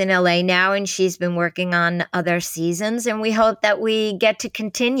 Jacqueline is in LA now, and she's been working on other seasons. And we hope that we get to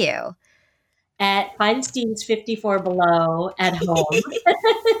continue. At Feinstein's 54 Below at home.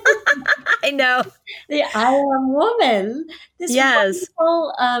 I know. The I Am Woman. Yes.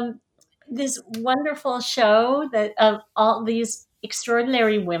 This wonderful show that of all these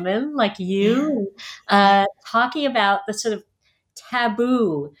extraordinary women like you, talking about the sort of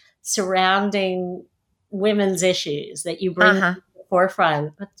taboo surrounding women's issues that you bring to the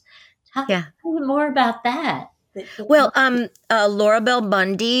forefront. But tell me more about that. Well, Laura Bell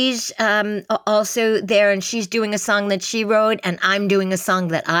Bundy's also there, and she's doing a song that she wrote, and I'm doing a song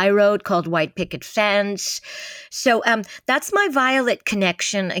that I wrote called White Picket Fence. So that's my Violet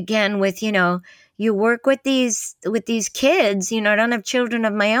connection, again, with, you know, you work with these kids. You know, I don't have children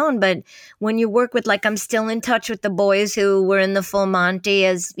of my own, but when you work with, like, I'm still in touch with the boys who were in the Full Monty,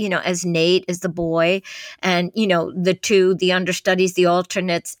 as, you know, as Nate, as the boy, and, you know, the understudies, the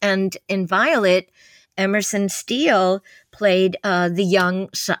alternates, and in Violet, Emerson Steele played the young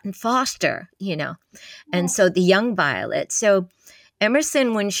Sutton Foster, and so the young Violet. So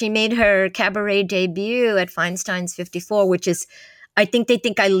Emerson, when she made her cabaret debut at Feinstein's 54, which is, I think they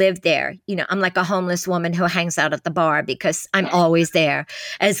think I live there. I'm like a homeless woman who hangs out at the bar because I'm always there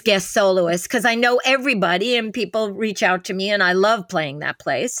as guest soloist because I know everybody and people reach out to me and I love playing that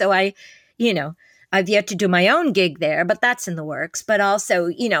place. So I've yet to do my own gig there, but that's in the works. But also,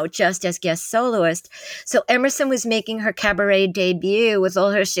 just as guest soloist. So Emerson was making her cabaret debut with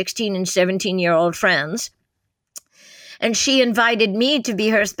all her 16 and 17-year-old friends. And she invited me to be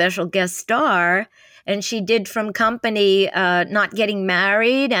her special guest star. And she did From Company, Not Getting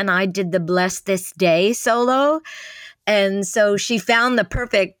Married. And I did the Bless This Day solo. And so she found the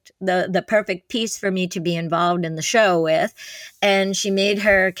perfect piece for me to be involved in the show with. And she made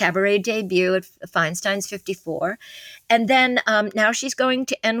her cabaret debut at Feinstein's 54. And then now she's going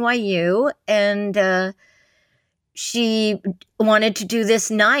to NYU, and she wanted to do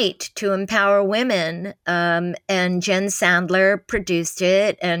this night to empower women. And Jen Sandler produced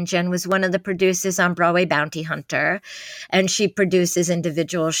it. And Jen was one of the producers on Broadway Bounty Hunter. And she produces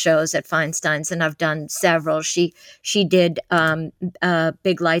individual shows at Feinstein's, and I've done several. She did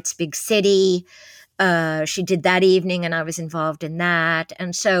Big Lights, Big City. She did That Evening, and I was involved in that.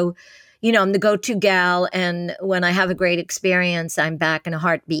 And so, I'm the go-to gal. And when I have a great experience, I'm back in a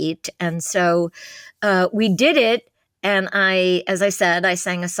heartbeat. And so we did it. And as I said, I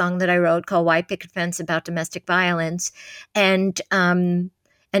sang a song that I wrote called White Picket Fence about domestic violence. And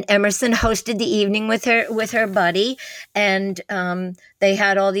Emerson hosted the evening with her buddy. And they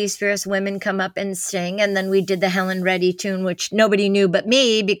had all these fierce women come up and sing. And then we did the Helen Reddy tune, which nobody knew but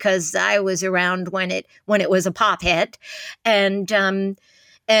me because I was around when it was a pop hit. And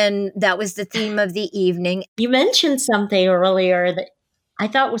that was the theme of the evening. You mentioned something earlier that I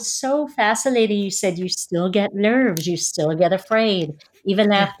thought was so fascinating. You said you still get nerves, you still get afraid,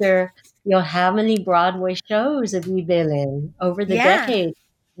 even after, how many Broadway shows have you been in over the decade?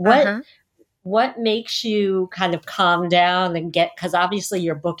 What makes you kind of calm down and because obviously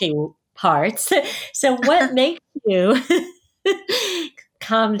you're booking parts. So what makes you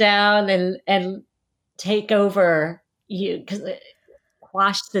calm down and take over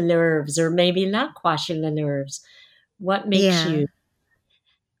quash the nerves, or maybe not quashing the nerves? What makes you?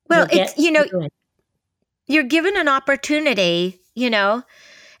 Well, you're given an opportunity,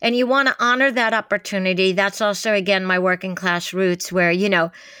 and you want to honor that opportunity. That's also, again, my working class roots where,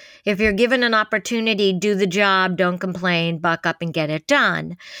 if you're given an opportunity, do the job, don't complain, buck up and get it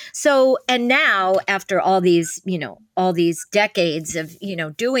done. So, and now after all these decades of,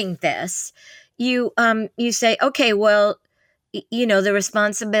 doing this, you say, okay, well, the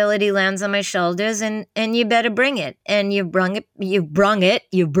responsibility lands on my shoulders, and you better bring it. And you've brung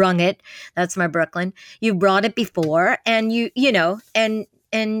it. That's my Brooklyn. You've brought it before, and you're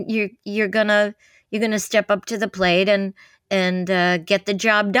gonna step up to the plate and get the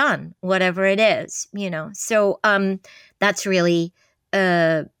job done, whatever it is, So that's really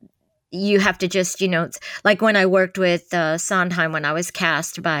you have to just, like when I worked with Sondheim when I was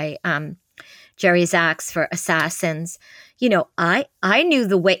cast by Jerry Zaks for Assassins. I knew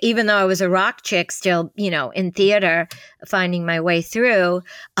the way, even though I was a rock chick still, in theater, finding my way through,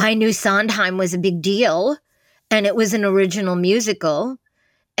 I knew Sondheim was a big deal, and it was an original musical.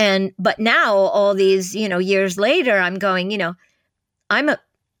 But now all these, years later, I'm going, I'm a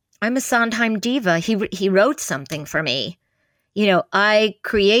Sondheim diva. He wrote something for me. I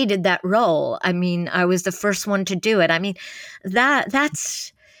created that role. I mean, I was the first one to do it. I mean,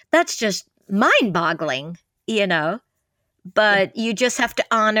 that's just mind-boggling, But you just have to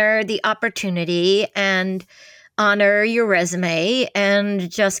honor the opportunity and honor your resume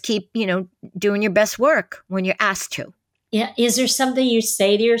and just keep, doing your best work when you're asked to. Yeah. Is there something you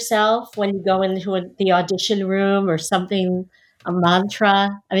say to yourself when you go into the audition room, or something, a mantra?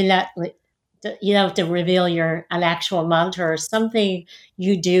 I mean, that, you don't have to reveal an actual mantra, or something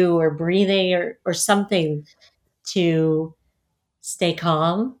you do, or breathing, or something to stay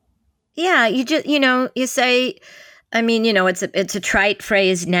calm. Yeah. You just, you say, I mean, it's a trite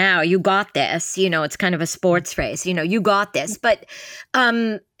phrase now. You got this. It's kind of a sports phrase. You got this. But,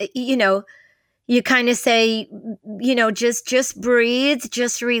 you kind of say, just breathe,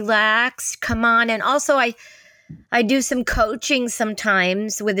 just relax, come on. And also, I do some coaching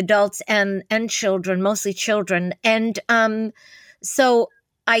sometimes with adults and children, mostly children, and so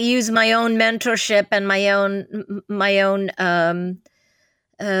I use my own mentorship and my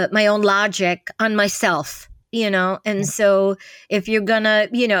own logic on myself. And so if you're gonna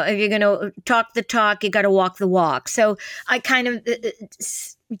talk the talk, you got to walk the walk. So I kind of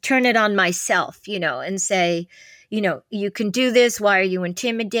turn it on myself, and say, you can do this. Why are you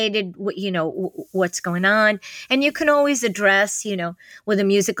intimidated? What's going on? And you can always address, with a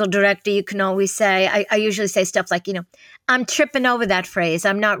musical director, you can always say, I usually say stuff like, I'm tripping over that phrase.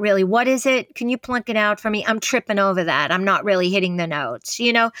 I'm not really, what is it? Can you plunk it out for me? I'm tripping over that. I'm not really hitting the notes,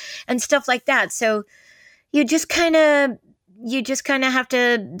 and stuff like that. So you just kind of have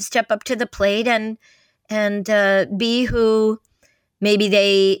to step up to the plate and be who maybe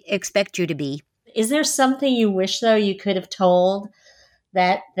they expect you to be. Is there something you wish, though, you could have told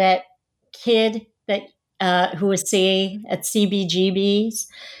that kid that who was seeing at CBGB's,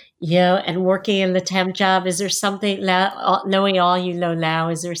 and working in the temp job? Is there something, knowing all you know now,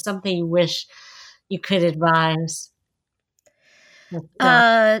 is there something you wish you could advise?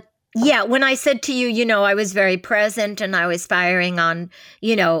 Yeah, when I said to you, I was very present and I was firing on,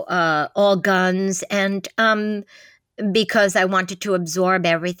 all guns, and because I wanted to absorb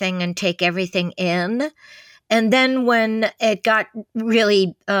everything and take everything in. And then when it got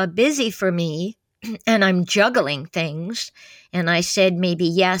really busy for me and I'm juggling things, and I said maybe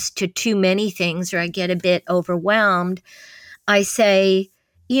yes to too many things, or I get a bit overwhelmed, I say,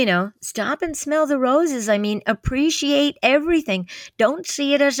 stop and smell the roses. I mean, appreciate everything. Don't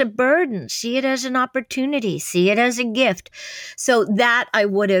see it as a burden. See it as an opportunity. See it as a gift. So that I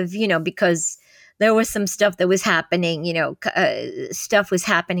would have, because there was some stuff that was happening, stuff was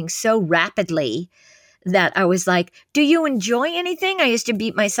happening so rapidly that I was like, do you enjoy anything? I used to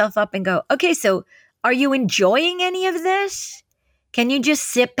beat myself up and go, okay, so are you enjoying any of this? Can you just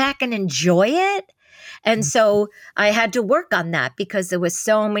sit back and enjoy it? And so I had to work on that because there was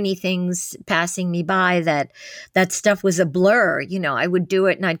so many things passing me by that stuff was a blur. I would do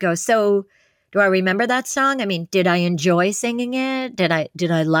it and I'd go, so do I remember that song? I mean, did I enjoy singing it? Did I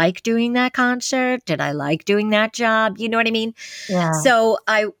like doing that concert? Did I like doing that job? You know what I mean? Yeah. So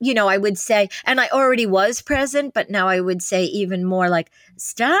I would say, and I already was present, but now I would say even more like,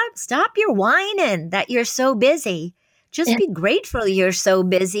 stop your whining that you're so busy. Just be grateful you're so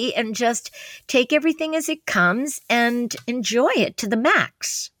busy and just take everything as it comes and enjoy it to the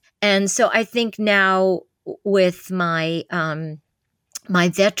max. And so I think now with my my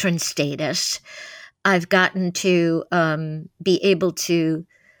veteran status, I've gotten to be able to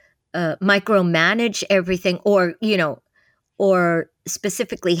micromanage everything, or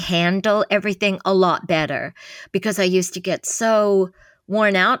specifically handle everything a lot better, because I used to get so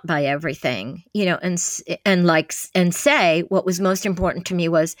worn out by everything, and say what was most important to me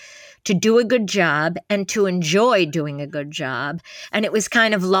was to do a good job and to enjoy doing a good job. And it was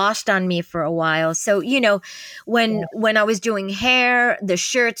kind of lost on me for a while. So, when I was doing hair, the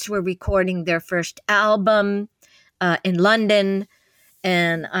Shirts were recording their first album in London,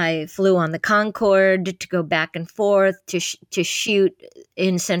 and I flew on the Concorde to go back and forth to shoot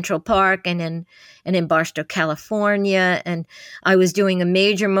in Central Park and in Barstow, California. And I was doing a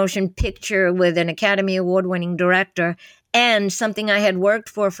major motion picture with an Academy Award-winning director, and something I had worked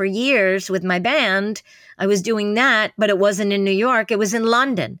for years with my band. I was doing that, but it wasn't in New York. It was in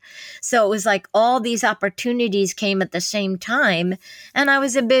London. So it was like all these opportunities came at the same time, and I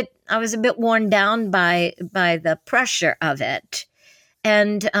was a bit worn down by the pressure of it.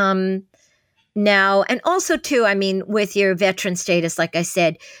 And now, and also too, I mean, with your veteran status, like I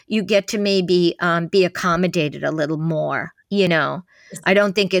said, you get to maybe be accommodated a little more. I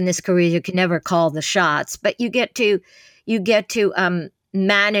don't think in this career you can never call the shots, but you get to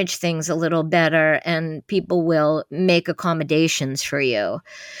manage things a little better, and people will make accommodations for you.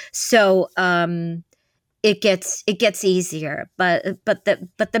 So it gets easier. But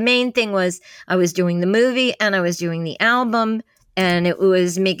the main thing was I was doing the movie and I was doing the album. And it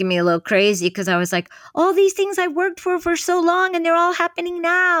was making me a little crazy because I was like, all these things I worked for so long, and they're all happening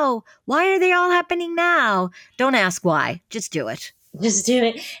now. Why are they all happening now? Don't ask why. Just do it. Just do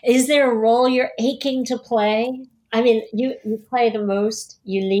it. Is there a role you're aching to play? I mean, you play the most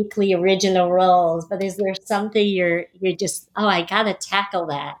uniquely original roles, but is there something you're just, I got to tackle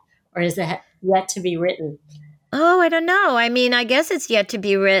that? Or is that yet to be written? Oh, I don't know. I mean, I guess it's yet to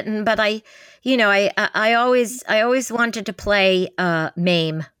be written, but I always wanted to play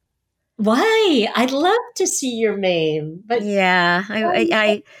Mame. Why? I'd love to see your Mame. But yeah,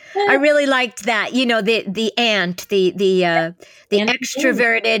 I really liked that. The ant, the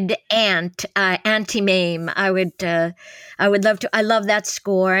extroverted ant, Auntie Mame. I would love to. I love that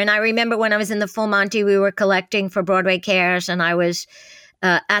score. And I remember when I was in the Full Monty, we were collecting for Broadway Cares, and I was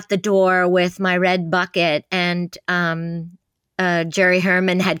at the door with my red bucket, and Jerry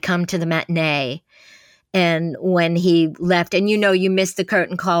Herman had come to the matinee. And when he left, and you miss the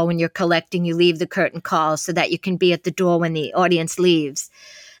curtain call when you're collecting, you leave the curtain call so that you can be at the door when the audience leaves.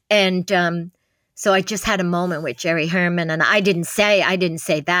 And so I just had a moment with Jerry Herman, and I didn't say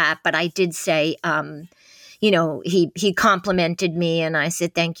that, but I did say, he complimented me, and I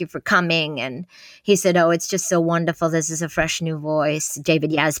said, thank you for coming. And he said, oh, it's just so wonderful. This is a fresh new voice,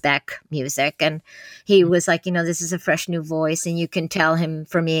 David Yazbek music. And he was like, this is a fresh new voice, and you can tell him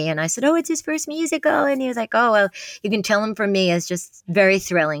for me. And I said, oh, it's his first musical. And he was like, oh, well, you can tell him for me. It's just very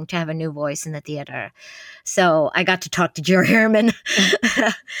thrilling to have a new voice in the theater. So I got to talk to Jerry Herman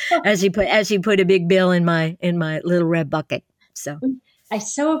as he put a big bill in my little red bucket. So I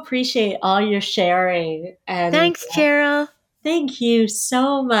so appreciate all your sharing. And thanks, Cheryl. Thank you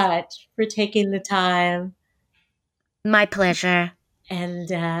so much for taking the time. My pleasure.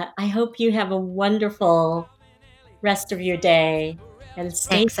 And I hope you have a wonderful rest of your day. And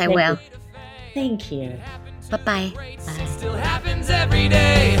stay Thanks, safe. I will. Thank you. Bye-bye. It still happens every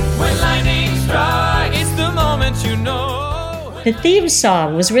day. When lightning strikes, it's the moment you know. The theme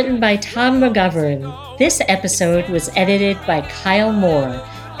song was written by Tom McGovern. This episode was edited by Kyle Moore,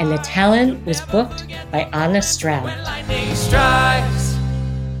 and the talent was booked by Anna Stroud. When lightning strikes.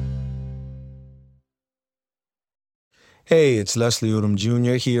 Hey, it's Leslie Odom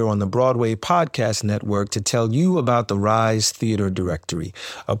Jr. here on the Broadway Podcast Network to tell you about the Rise Theater Directory,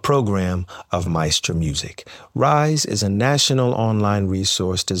 a program of Maestro Music. Rise is a national online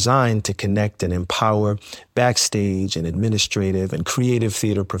resource designed to connect and empower backstage and administrative and creative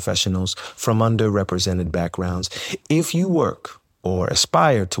theater professionals from underrepresented backgrounds. If you work or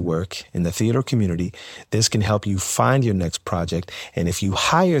aspire to work in the theater community, this can help you find your next project. And if you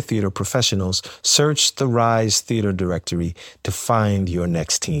hire theater professionals, search the Rise Theater Directory to find your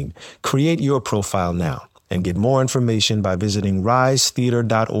next team. Create your profile now and get more information by visiting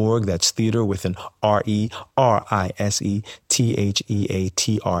risetheater.org. That's theater with an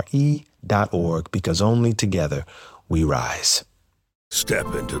RISETHEATRE.org, because only together we rise.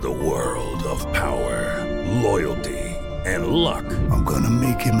 Step into the world of power, loyalty, and luck. I'm gonna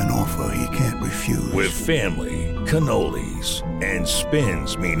make him an offer he can't refuse. With family, cannolis, and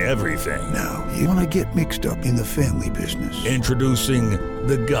spins mean everything. Now, you wanna get mixed up in the family business. Introducing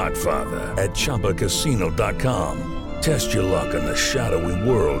The Godfather at ChumbaCasino.com. Test your luck in the shadowy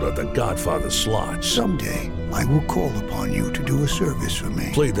world of The Godfather slot. Someday, I will call upon you to do a service for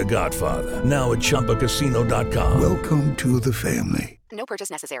me. Play The Godfather, now at ChumbaCasino.com. Welcome to the family. No purchase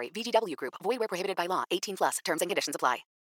necessary. VGW Group. Void where prohibited by law. 18+. Terms and conditions apply.